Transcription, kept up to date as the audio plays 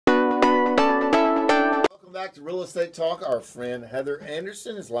welcome back to Real Estate Talk. Our friend Heather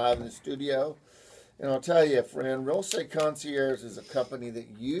Anderson is live in the studio. And I'll tell you, friend, Real Estate Concierge is a company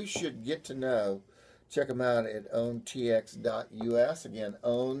that you should get to know. Check them out at owntx.us. Again,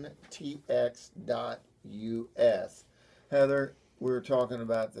 owntx.us. Heather, we're talking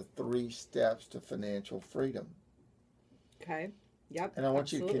about the 3 steps to financial freedom. Okay. Yep. And I want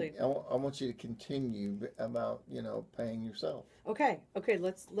absolutely. you to I want you to continue about, paying yourself. Okay.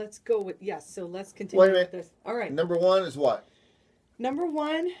 Let's go with yes. So let's continue Wait a minute. with this. All right. Number 1 is what? Number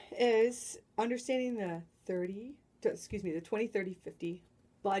 1 is understanding the 20, 30, 50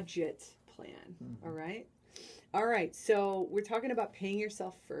 budget plan. Mm-hmm. All right. So we're talking about paying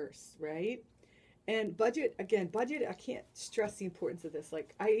yourself first, right? And budget, I can't stress the importance of this.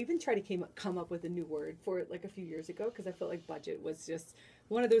 Like, I even tried to come up with a new word for it like a few years ago because I felt like budget was just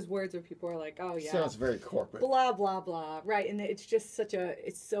one of those words where people are like, oh, yeah. Sounds very corporate. Blah, blah, blah, right? And it's just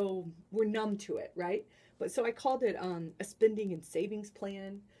we're numb to it, right? But so I called it a spending and savings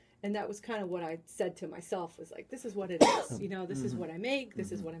plan. And that was kind of what I said to myself was like, this is what it is. This is what I make.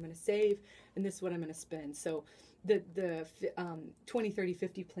 This is what I'm going to save. And this is what I'm going to spend. So the 20, 30,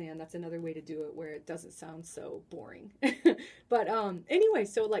 50 plan, that's another way to do it where it doesn't sound so boring. But anyway,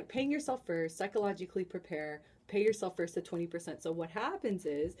 so like paying yourself first, psychologically prepare, pay yourself first to 20%. So what happens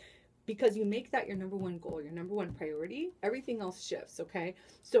is, because you make that your number 1 goal, your number 1 priority, everything else shifts, okay?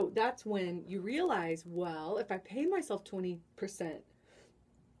 So that's when you realize, well, if I pay myself 20%,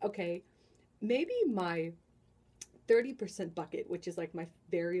 okay, maybe my 30% bucket, which is like my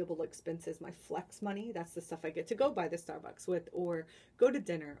variable expenses, my flex money, that's the stuff I get to go buy the Starbucks with, or go to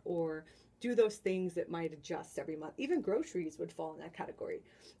dinner, or do those things that might adjust every month. Even groceries would fall in that category.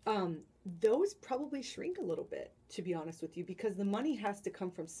 Those probably shrink a little bit, to be honest with you, because the money has to come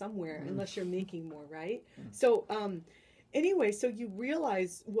from somewhere unless you're making more, right? So anyway, so you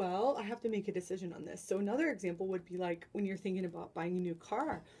realize, well, I have to make a decision on this. So another example would be like when you're thinking about buying a new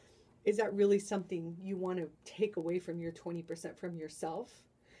car, is that really something you want to take away from your 20% from yourself?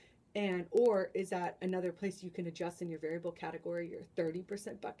 Or is that another place you can adjust in your variable category, your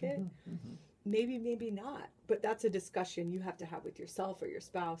 30% bucket? Maybe, maybe not. But that's a discussion you have to have with yourself or your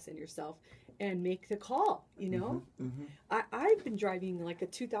spouse and yourself and make the call, I've been driving like a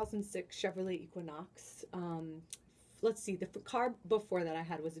 2006 Chevrolet Equinox. Let's see, the car before that I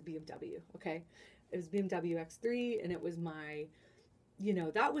had was a BMW, okay? It was BMW X3, and it was my,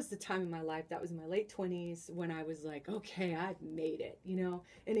 that was the time in my life, that was in my late 20s when I was like, okay, I've made it,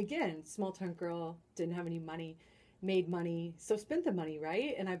 And again, small town girl, didn't have any money, made money, so spent the money,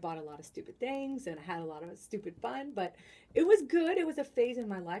 right? And I bought a lot of stupid things, and I had a lot of stupid fun, but it was good. It was a phase in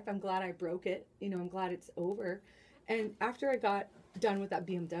my life. I'm glad I broke it. I'm glad it's over. And after I got done with that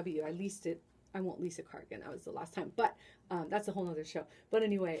BMW, I leased it. I won't lease a car again. That was the last time. But that's a whole nother show. But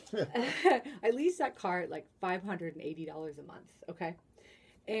anyway, I leased that car at like $580 a month. Okay.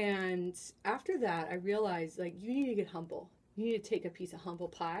 And after that, I realized like you need to get humble. You need to take a piece of humble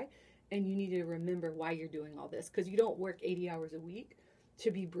pie, and you need to remember why you're doing all this. Because you don't work 80 hours a week to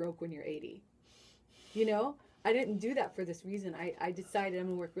be broke when you're 80. I didn't do that for this reason. I decided I'm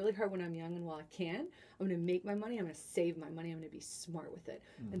going to work really hard when I'm young, and while I can, I'm going to make my money. I'm going to save my money. I'm going to be smart with it.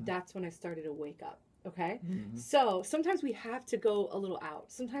 And that's when I started to wake up. Okay? So sometimes we have to go a little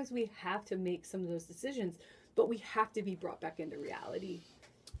out. Sometimes we have to make some of those decisions, but we have to be brought back into reality.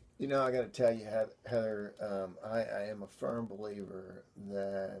 I got to tell you, Heather, I am a firm believer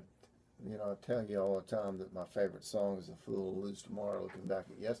that, I tell you all the time that my favorite song is "A Fool Will Lose Tomorrow, Looking Back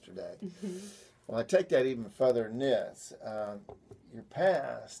at Yesterday." Well, I take that even further than this. Your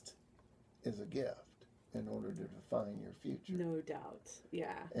past is a gift in order to define your future. No doubt.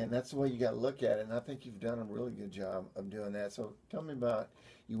 Yeah. And that's the way you got to look at it. And I think you've done a really good job of doing that. So tell me about,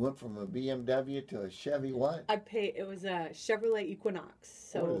 you went from a BMW to a Chevy what? It was a Chevrolet Equinox.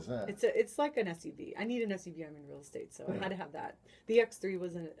 So what is that? It's like an SUV. I need an SUV. I'm in real estate, so I had to have that. The X3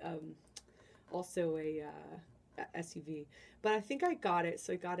 was also a SUV, but I think I got it.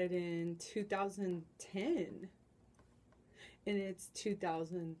 So I got it in 2010, and it's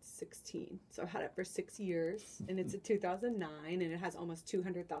 2016. So I've had it for 6 years, and it's a 2009, and it has almost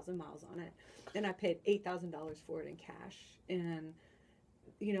 200,000 miles on it. And I paid $8,000 for it in cash, and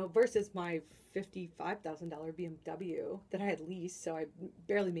versus my $55,000 BMW that I had leased. So I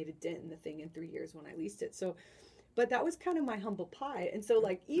barely made a dent in the thing in 3 years when I leased it. So. But that was kind of my humble pie. And so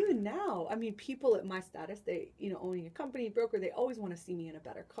like even now, I mean, people at my status, they, owning a company, broker, they always want to see me in a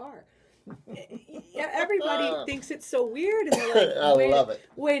better car. Everybody thinks it's so weird. And they're like, I love it.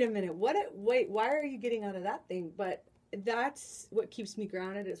 Wait a minute. Wait, why are you getting out of that thing? But that's what keeps me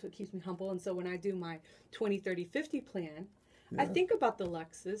grounded. It's what keeps me humble. And so when I do my 20, 30, 50 plan, I think about the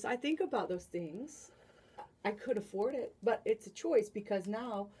Lexus. I think about those things. I could afford it, but it's a choice because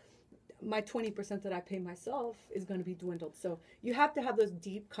now my 20% that I pay myself is going to be dwindled. So you have to have those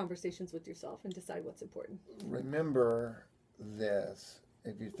deep conversations with yourself and decide what's important. Remember this.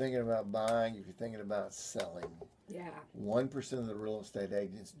 If you're thinking about buying, if you're thinking about selling, Yeah. 1% of the real estate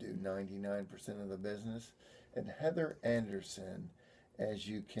agents do 99% of the business. And Heather Anderson, as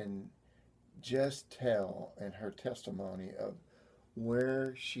you can just tell in her testimony of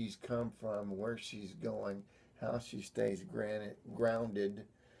where she's come from, where she's going, how she stays grounded,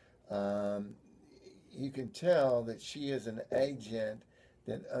 you can tell that she is an agent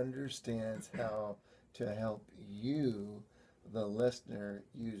that understands how to help you, the listener,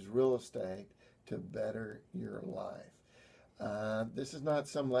 use real estate to better your life. This is not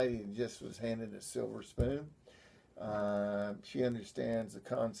some lady that just was handed a silver spoon. She understands the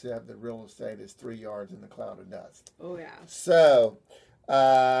concept that real estate is 3 yards in the cloud of dust. Oh, yeah. So,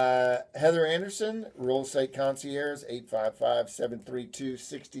 Heather Anderson, Real Estate Concierge,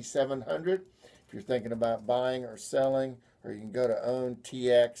 855-732-6700. If you're thinking about buying or selling, or you can go to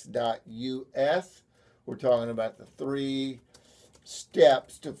owntx.us. We're talking about the 3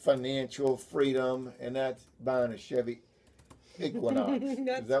 steps to financial freedom, and that's buying a Chevy Equinox.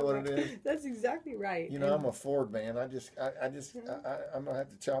 Is that what it is? That's exactly right. You know, I'm a Ford man. I'm gonna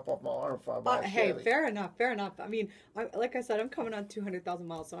have to chop off my arm if I buy a Hey, Chevy. fair enough. I mean, like I said, I'm coming on 200,000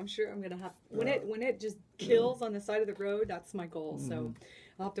 miles, so I'm sure I'm gonna have when it just kills on the side of the road. That's my goal. So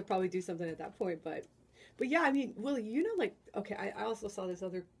I'll have to probably do something at that point. But yeah, I mean, Willie, you know, like, okay, I also saw this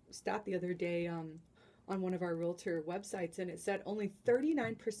other stat the other day on one of our realtor websites, and it said only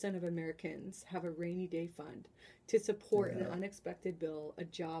 39% of Americans have a rainy day fund to support an unexpected bill, a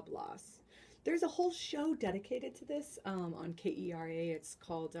job loss. There's a whole show dedicated to this on KERA. It's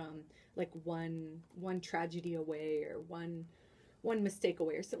called like one tragedy away, or one mistake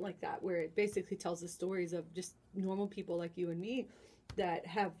away, or something like that, where it basically tells the stories of just normal people like you and me that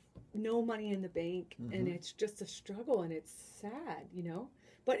have no money in the bank, and it's just a struggle, and it's sad, you know.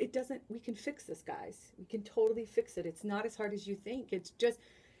 But it doesn't, we can fix this, guys. We can totally fix it. It's not as hard as you think. It's just,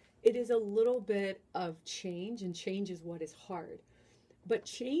 it is a little bit of change, and change is what is hard. But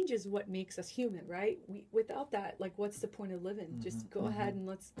change is what makes us human, right? Without that, like, what's the point of living? Just go ahead and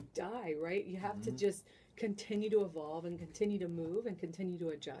let's die, right? You have to just continue to evolve and continue to move and continue to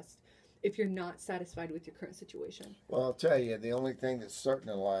adjust if you're not satisfied with your current situation. Well, I'll tell you, the only thing that's certain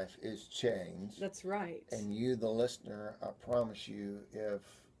in life is change. That's right. And you, the listener, I promise you, if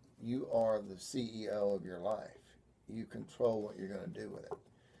you are the CEO of your life, you control what you're going to do with it.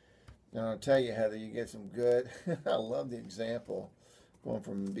 Now, I'll tell you, Heather, you get some good, I love the example, going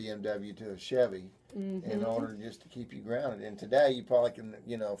from BMW to a Chevy in order just to keep you grounded. And today, you probably can,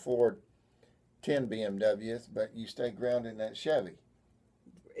 afford 10 BMWs, but you stay grounded in that Chevy.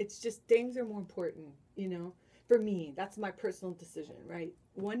 It's just, things are more important, for me. That's my personal decision, right?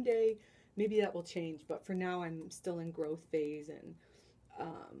 One day, maybe that will change, but for now, I'm still in growth phase. And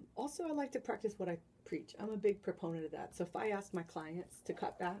also, I like to practice what I preach. I'm a big proponent of that. So if I ask my clients to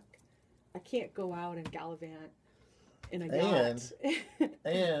cut back, I can't go out and gallivant in a yacht.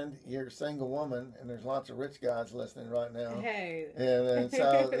 And you're a single woman, and there's lots of rich guys listening right now. Hey. And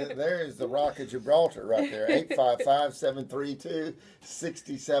so there is the Rock of Gibraltar right there,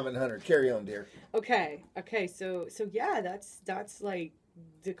 855-732-6700. Carry on, dear. Okay. So yeah, that's like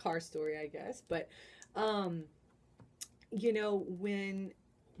the car story, I guess. But,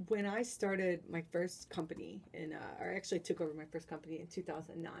 when I started my first company or actually took over my first company in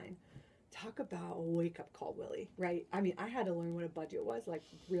 2009, talk about a wake-up call, Willie, right? I mean, I had to learn what a budget was, like,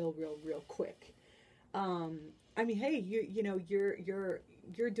 real quick. Hey,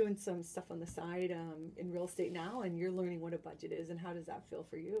 you're doing some stuff on the side in real estate now, and you're learning what a budget is, and how does that feel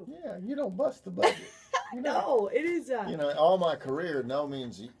for you? Yeah, you don't bust the budget. No, it is. All my career, no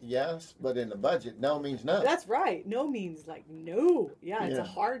means yes, but in the budget, no means no. That's right. No means like no. Yeah, it's a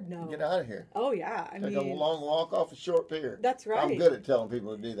hard no. Get out of here. Oh, yeah. Take a long walk off a short pier. That's right. I'm good at telling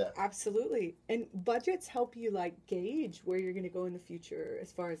people to do that. Absolutely. And budgets help you, like, gauge where you're going to go in the future,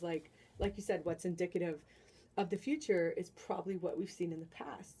 as far as, like you said, what's indicative of the future is probably what we've seen in the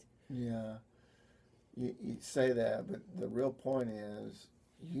past. Yeah. You say that, but the real point is,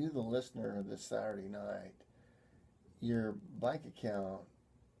 you, the listener, this Saturday night, your bank account,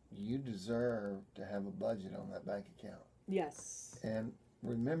 you deserve to have a budget on that bank account. Yes. And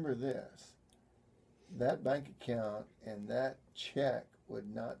remember this, that bank account and that check would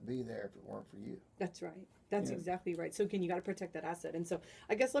not be there if it weren't for you. That's right. That's exactly right. So again, you got to protect that asset. And so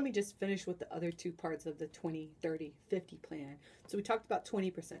I guess let me just finish with the other two parts of the 20, 30, 50 plan. So we talked about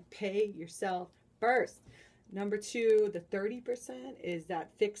 20%. Pay yourself first. Number two, the 30% is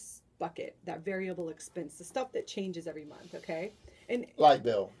that fixed bucket, that variable expense, the stuff that changes every month, okay? And Light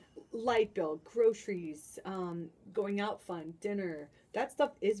bill. light bill, groceries, going out fun, dinner, that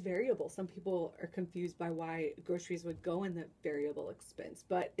stuff is variable. Some people are confused by why groceries would go in the variable expense,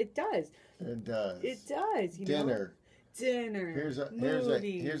 but it does. It does. It does, you know? Dinner. Dinner. Here's a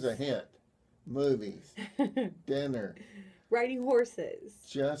movies. hint. Movies. Dinner. Riding horses.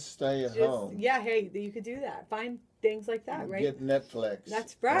 Just stay at Just, home. yeah, hey, you could do that. Find things like that, right? Get Netflix.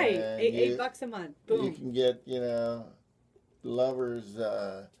 That's right. And $8 a month. Boom. You can get, lovers.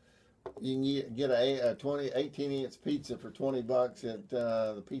 You can get a 18-inch pizza for $20 at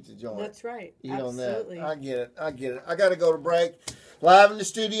the pizza joint. That's right. Eat Absolutely. on that. I get it. I got to go to break. Live in the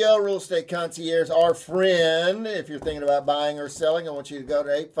studio, Real Estate Concierge, our friend. If you're thinking about buying or selling, I want you to go to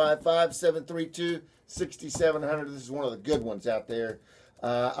 855-732-6700. This is one of the good ones out there.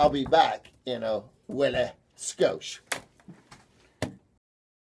 I'll be back in a Willie Scotia.